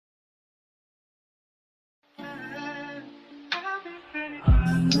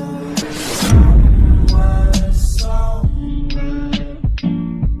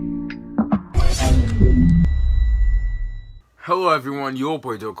Hello everyone, your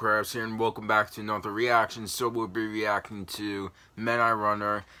boy DylCraftZ here, and welcome back to another reaction. So we'll be reacting to Men I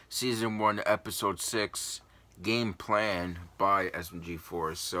Runner Season 1, Episode 6, Game Plan by SMG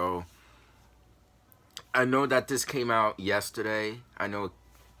Force. So, I know that this came out yesterday. I know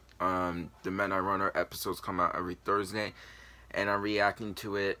the Men I Runner episodes come out every Thursday, and I'm reacting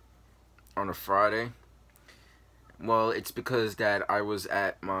to it on a Friday. Well, it's because that I was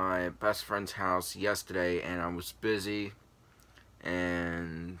at my best friend's house yesterday, and I was busy.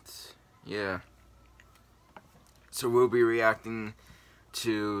 And yeah, so we'll be reacting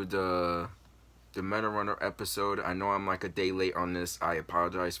to the Men I Runner episode. I know I'm like a day late on this. I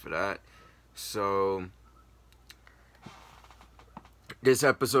apologize for that. So this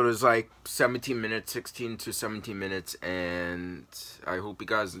episode is like 17 minutes, 16 to 17 minutes, and I hope you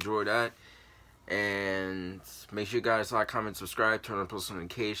guys enjoy that. And make sure you guys like, comment, subscribe, turn on post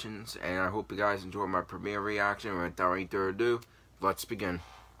notifications, and I hope you guys enjoy my premiere reaction. Without any further ado, let's begin.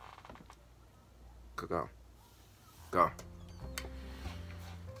 Go.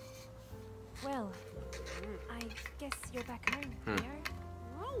 Well, I guess you're back home, Theo.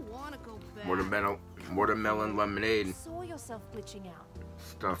 I don't want to go back. Watermelon lemonade. You saw yourself glitching out.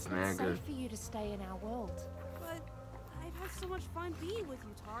 Stuff, man. It's not Good. safe for you to stay in our world. But I've had so much fun being with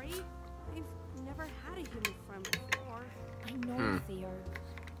you, Tari. I've never had a human friend before. I know, Theo,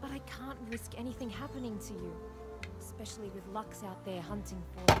 but I can't risk anything happening to you. Especially with Lux out there hunting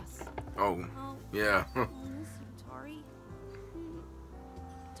for us. Oh, yeah. I'll miss you, Tari.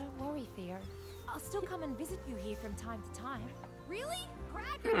 Don't worry, Theo. I'll still come and visit you here from time to time. Really?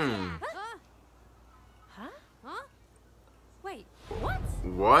 Crackerjack! Huh? Huh? Wait, what?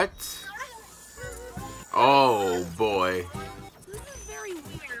 What? Oh boy. This is very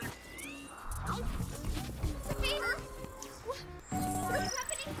weird. Fever? What's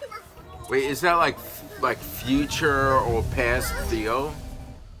happening to her? Wait, is that like future or past Theo?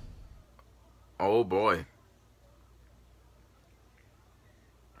 Oh boy.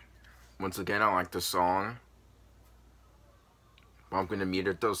 Once again, I like the song. I'm gonna mute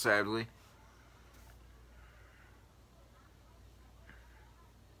it though, sadly.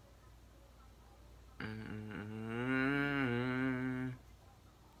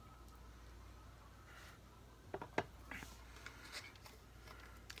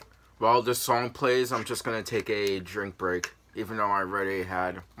 While this song plays, I'm just gonna take a drink break, even though I already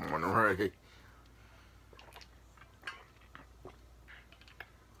had one already.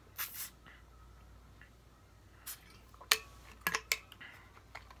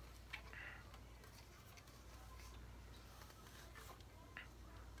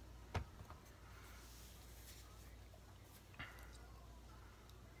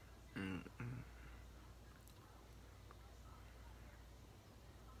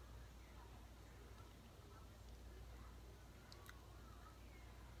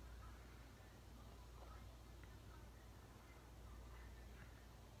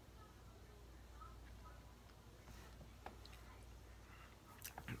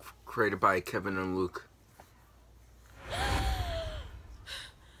 Created by Kevin and Luke.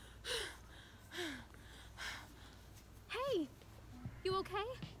 Hey, you okay?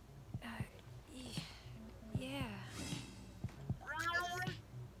 Yeah.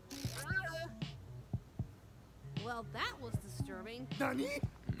 Well, that was disturbing. Nani?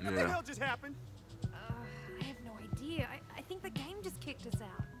 What the hell just happened? I have no idea. I think the game just kicked us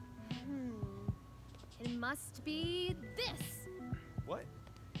out. It must be this. What?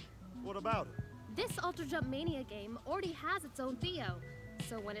 What about it? This Ultra Jump Mania game already has its own Theo.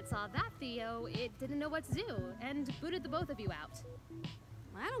 So when it saw that Theo, it didn't know what to do, and booted the both of you out.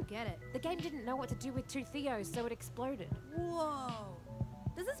 I don't get it. The game didn't know what to do with two Theos, so it exploded. Whoa.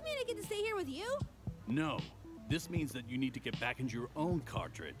 Does this mean I get to stay here with you? No. This means that you need to get back into your own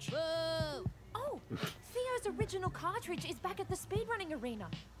cartridge. Whoa. Oh, Theo's original cartridge is back at the speedrunning arena.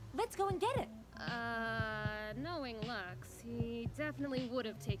 Let's go and get it. Knowing Lux, he definitely would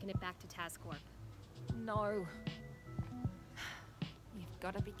have taken it back to TaskCorp. No. You've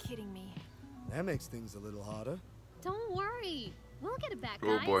got to be kidding me. That makes things a little harder. Don't worry. We'll get it back,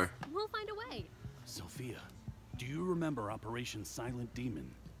 Oh, guys. boy. We'll find a way. Sophia, do you remember Operation Silent Demon?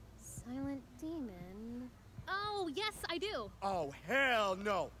 Silent Demon? Oh, yes, I do. Oh, hell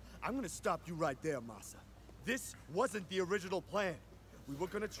no! I'm gonna stop you right there, Masa. This wasn't the original plan. We were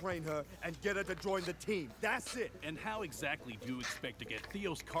gonna train her and get her to join the team. That's it. And how exactly do you expect to get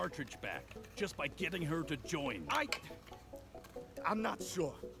Theo's cartridge back? Just by getting her to join? I'm not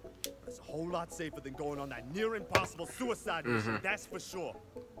sure. It's a whole lot safer than going on that near impossible suicide mission, that's for sure.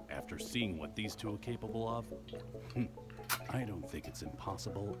 After seeing what these two are capable of, I don't think it's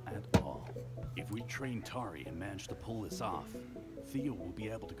impossible at all. If we train Tari and manage to pull this off, Theo will be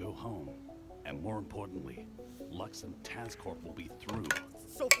able to go home. And more importantly, Lux and TazCorp will be through.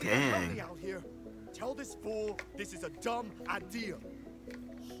 So help me out here. Tell this fool this is a dumb idea.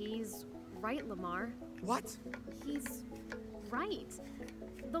 He's right, Lamar. What? He's right.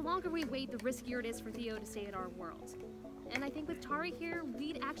 The longer we wait, the riskier it is for Theo to stay in our world. And I think with Tari here,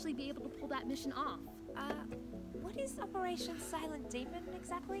 we'd actually be able to pull that mission off. What is Operation Silent Demon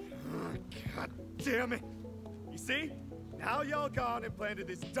exactly? God damn it. You see? Now y'all gone and planted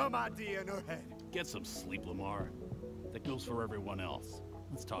this dumb idea in her head. Get some sleep, Lamar. That goes for everyone else.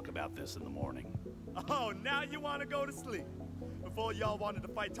 Let's talk about this in the morning. Oh, now you want to go to sleep. Before y'all wanted to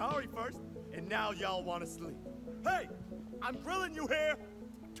fight Tari first, and now y'all want to sleep. Hey, I'm grilling you here.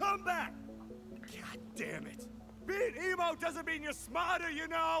 Come back. God damn it. Being emo doesn't mean you're smarter, you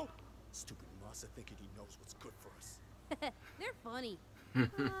know. Stupid Massa thinking he knows what's good for us. They're funny. Let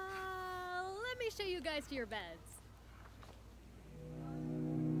me show you guys to your beds.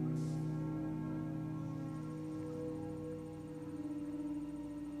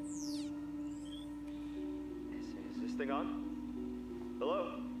 Is this thing on?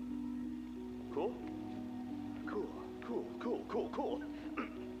 Hello? Cool? Cool.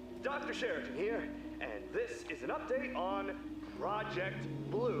 Dr. Sheridan here, and this is an update on Project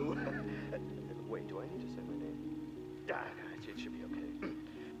Blue. Wait, do I need to say my name? It should be okay.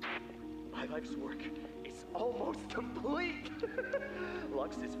 My life's work is almost complete.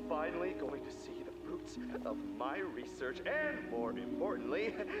 Lux is finally going to see the fruits of my research, and more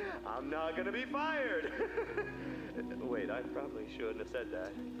importantly, I'm not gonna be fired. Wait, I probably shouldn't have said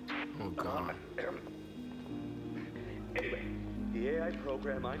that. Oh, God. Anyway, the AI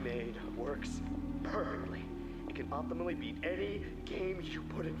program I made works perfectly. It can optimally beat any game you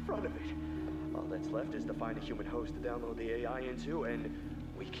put in front of it. All that's left is to find a human host to download the AI into, and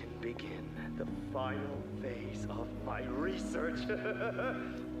we can begin the final phase of my research.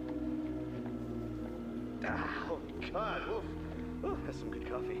 Oh, God. Oof. Oh, that's some good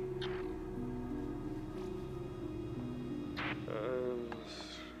coffee.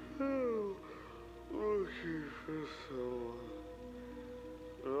 Looking for someone.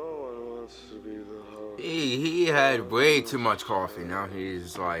 No one wants to be the host. He had way too much coffee. Now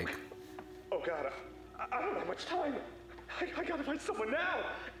he's like... Oh, God. I don't have much time. I gotta find someone now.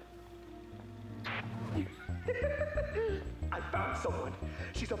 I found someone.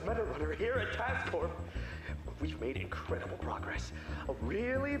 She's a meta runner here at TazCorp. We've made incredible progress. A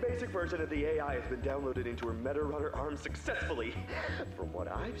really basic version of the AI has been downloaded into her meta runner arm successfully. From what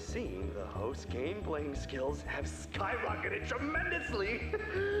I've seen, the host's game playing skills have skyrocketed tremendously.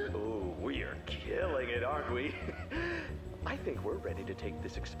 Ooh, we are killing it, aren't we? I think we're ready to take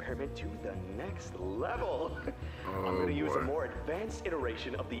this experiment to the next level. I'm gonna use a more advanced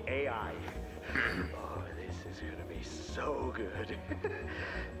iteration of the AI. Oh, this is gonna be so good.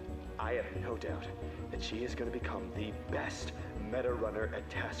 I have no doubt that she is gonna become the best meta runner at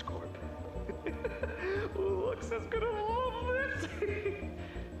TazCorp. Lux is gonna love this.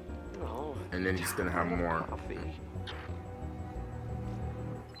 Oh, And then he's gonna have more. coffee.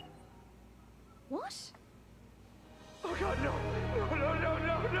 What? Oh, God, no.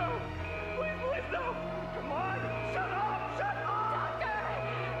 No. Please, no. Come on, shut up.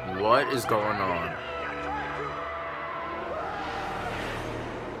 What is going on?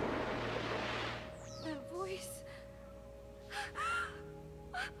 That voice.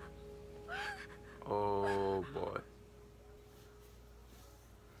 Oh, boy.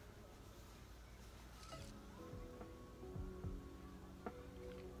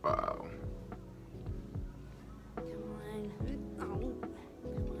 Wow.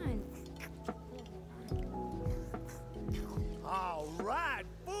 All right,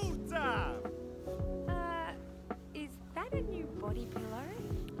 food time. Is that a new body pillow?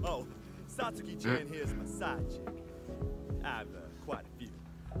 Oh, Satsuki-chan here's my side chick. I've quite a few.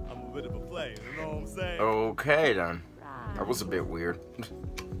 I'm a bit of a player, you know what I'm saying? Okay, then. Right. That was a bit weird.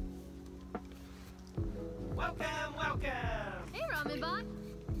 Welcome. Hey, Ramen Bot.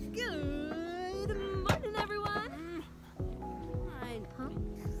 Good morning, everyone. Huh?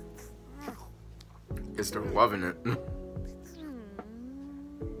 Guess they're loving it.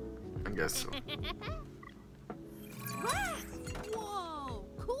 I guess so. Whoa,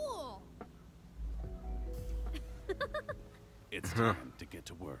 cool. It's time to get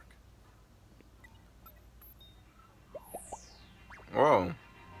to work. Whoa.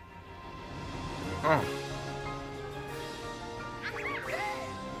 Oh.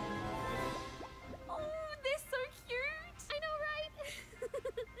 Oh, they're so cute. I know, right?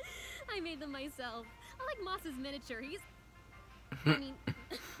 I made them myself. I like Moss's miniature. He's I mean,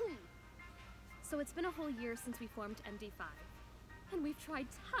 so it's been a whole year since we formed MD5. And we've tried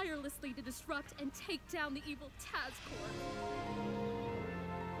tirelessly to disrupt and take down the evil Taz Corp.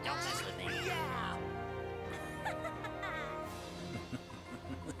 Don't mess with me. Yeah!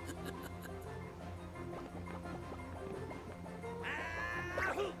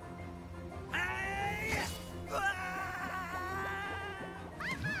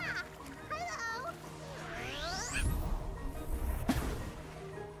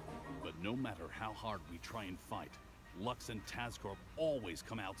 But no matter how hard we try and fight, Lux and TazCorp always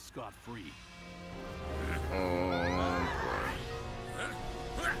come out scot-free.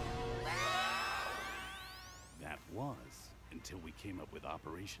 That was until we came up with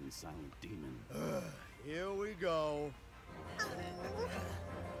Operation Silent Demon. Here we go.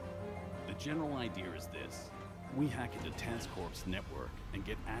 The general idea is this. We hack into TazCorp's network and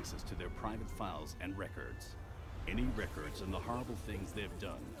get access to their private files and records. Any records and the horrible things they've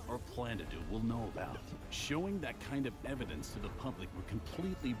done or plan to do we'll know about. Showing that kind of evidence to the public would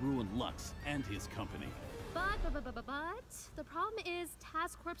completely ruin Lux and his company. But the problem is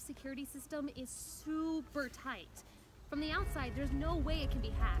TazCorp's security system is super tight. From the outside, there's no way it can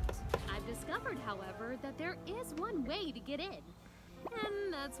be hacked. I've discovered, however, that there is one way to get in.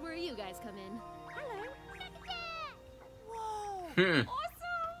 And that's where you guys come in. Hello. Whoa!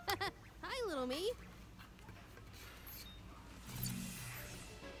 Awesome! Hi, little me.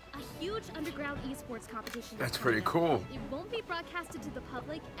 A huge underground esports competition. That's pretty cool. It won't be broadcasted to the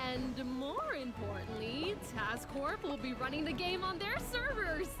public, and more importantly, TazCorp will be running the game on their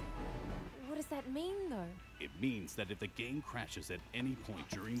servers. What does that mean, though? It means that if the game crashes at any point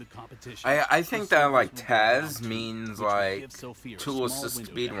during the competition, I think that like Taz means like tool assist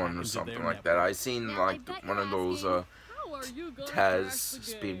speed run or something like that. I seen like one of those Taz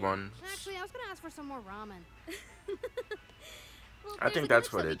speed runs. Actually, I was gonna ask for some more ramen. Well, I think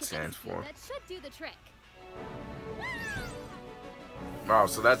that's what it stands for. That should do the trick. Wow,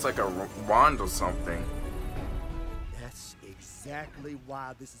 so that's like a wand or something. That's exactly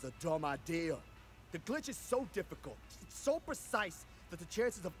why this is a dumb idea. The glitch is so difficult, it's so precise, that the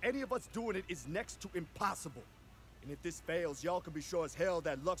chances of any of us doing it is next to impossible. And if this fails, y'all can be sure as hell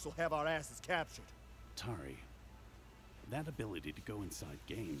that Lux will have our asses captured. Tari, that ability to go inside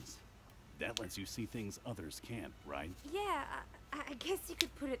games, that lets you see things others can't, right? Yeah, I guess you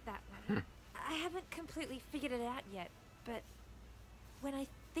could put it that way. I haven't completely figured it out yet, but when I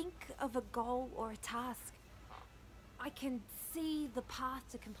think of a goal or a task, I can see the path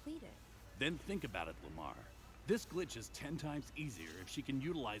to complete it. Then think about it, Lamar. This glitch is 10 times easier if she can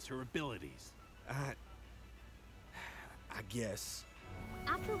utilize her abilities. I guess.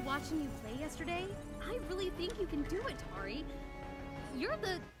 After watching you play yesterday, I really think you can do it, Tari. You're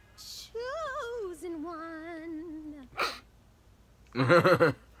the chosen one.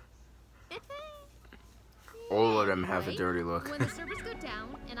 All of them have a dirty look. When the servers go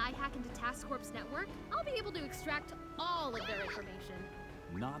down and I hack into TazCorp's network, I'll be able to extract all of their information.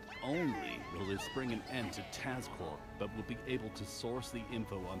 Not only will this bring an end to TazCorp, but we'll be able to source the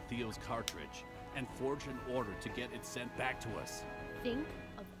info on Theo's cartridge and forge an order to get it sent back to us. Think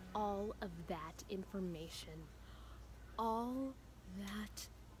of all of that information. All that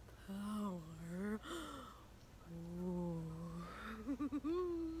power.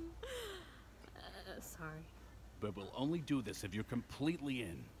 Sorry. But we'll only do this if you're completely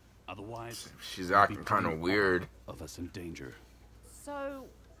in. Otherwise, She's we'll be acting kind of putting weird. all of us in danger. So,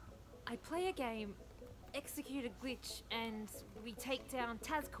 I play a game, execute a glitch, and we take down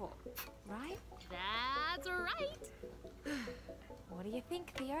TazCorp, right? That's right. What do you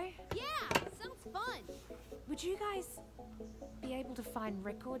think, Theo? Yeah, sounds fun. Would you guys be able to find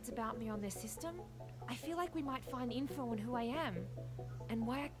records about me on their system? I feel like we might find info on who I am and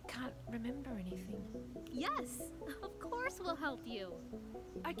why I can't remember anything. Yes, of course we'll help you.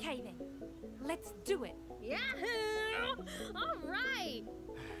 Okay then, let's do it. Yahoo! All right.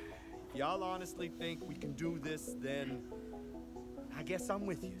 If y'all honestly think we can do this, then I guess I'm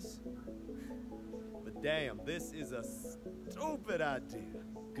with yous. But damn, this is a stupid idea.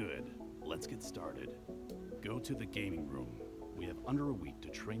 Good. Let's get started. Go to the gaming room. We have under a week to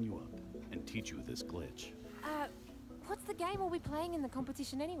train you up and teach you this glitch. What's the game we'll be playing in the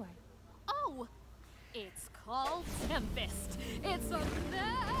competition anyway? Oh, it's called Tempest. It's a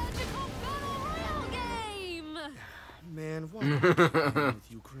magical battle royale game. Man, why am I playing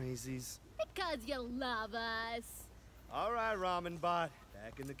with you crazies? Because you love us. All right, Ramen Bot,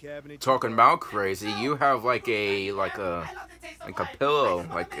 back in the cabinet. Talking about crazy, you have like a pillow,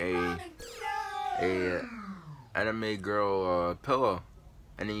 like a anime girl pillow,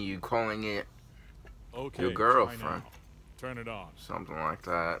 and then you calling it your girlfriend. Turn it on. Something like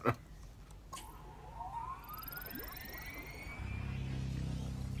that.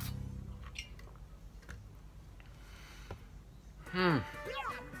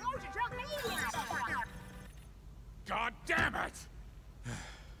 God damn it!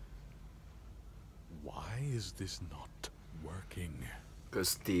 Why is this not working?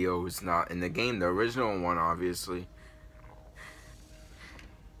 Because Theo is not in the game. The original one, obviously.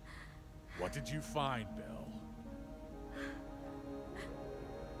 What did you find, Belle?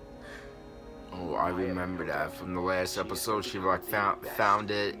 Oh, I remember that from the last episode. She like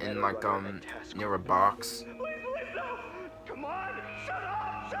found it in like near a box. Please, no! Come on! Shut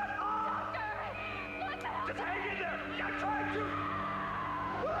up! Shut up! Just hang in there! I'm trying to...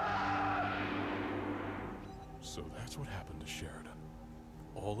 So that's what happened to Sheridan.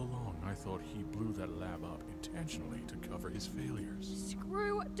 All along, I thought he blew that lab up intentionally to cover his failures.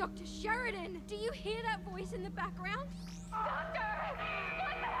 Screw Dr. Sheridan! Do you hear that voice in the background? Doctor!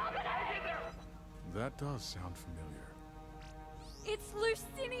 What the hell did I do? That does sound familiar. It's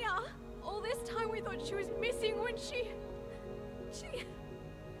Lucinia! All this time we thought she was missing when she...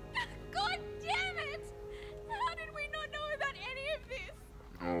 God damn it! How did we not know about any of this?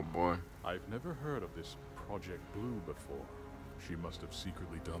 Oh boy. I've never heard of this Project Blue before. She must have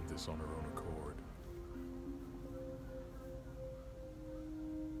secretly done this on her own accord.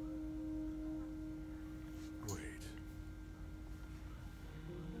 Wait.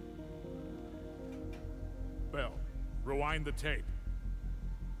 Belle, rewind the tape.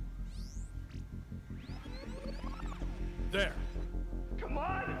 There. Come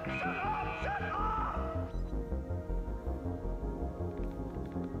on! Shut up! Shut up!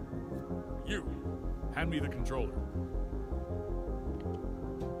 You, hand me the controller.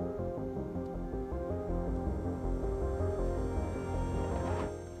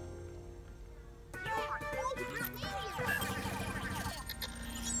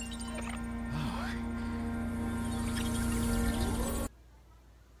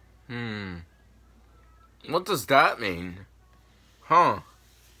 What does that mean? Huh.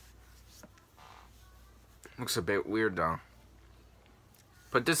 Looks a bit weird though.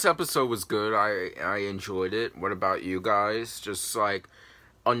 But this episode was good. I enjoyed it. What about you guys? Just like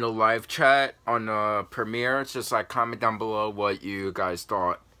on the live chat, on the premiere, just like comment down below what you guys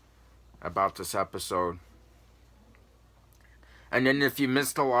thought about this episode. And then if you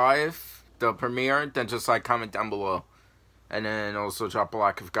missed the premiere, then just like comment down below. And then also drop a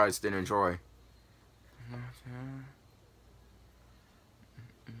like if you guys did enjoy.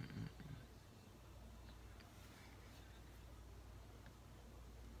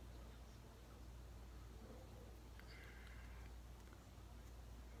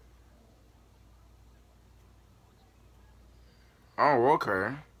 Oh,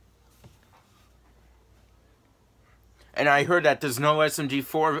 okay. And I heard that there's no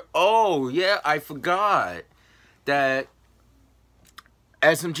SMG4. Oh, yeah, I forgot that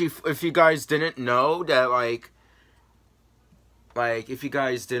SMG, if you guys didn't know that, like, if you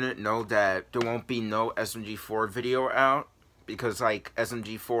guys didn't know that there won't be no SMG4 video out because, like,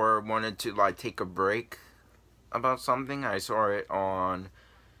 SMG4 wanted to, like, take a break about something. I saw it on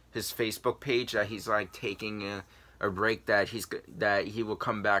his Facebook page that he's, like, taking a break, that he will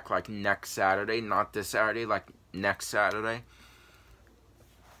come back, like, next Saturday, not this Saturday, like, next Saturday.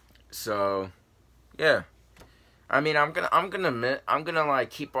 So, yeah. I mean, I'm gonna like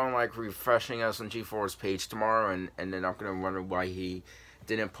keep on like refreshing SMG4's page tomorrow, and then I'm gonna wonder why he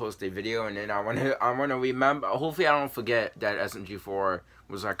didn't post a video, and then I wanna remember. Hopefully, I don't forget that SMG4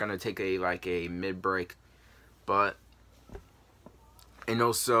 was like gonna take a mid break, but and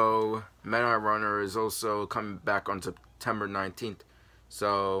also Meta Runner is also coming back on September 19th.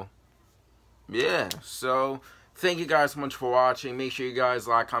 So yeah, so. Thank you guys so much for watching. Make sure you guys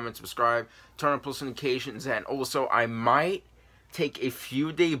like, comment, subscribe, turn on post notifications, and also I might take a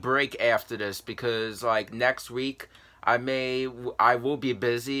few day break after this because like next week I will be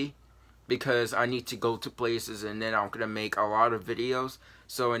busy because I need to go to places, and then I'm gonna make a lot of videos.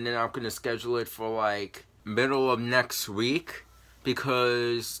 So and then I'm gonna schedule it for like middle of next week,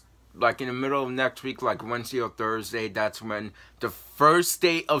 because like in the middle of next week, like Wednesday or Thursday, that's when the first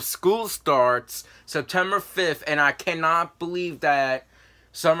day of school starts, September 5th, and I cannot believe that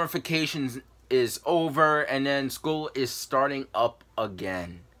summer vacations is over and then school is starting up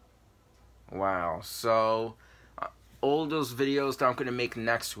again. Wow. So all those videos that I'm going to make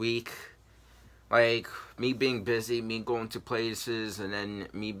next week, like me being busy, me going to places, and then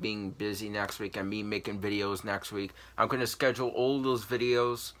me being busy next week, and me making videos next week, I'm going to schedule all those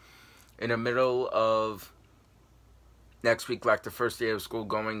videos in the middle of next week, like the first day of school,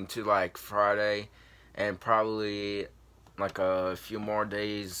 going to like Friday, and probably like a few more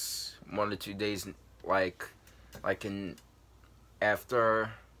days, 1 to 2 days, like in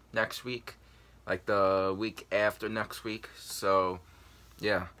after next week, like the week after next week. So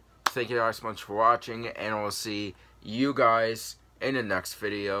yeah, thank you guys so much for watching, and we'll see you guys in the next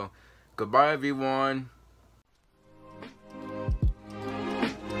video. Goodbye, everyone.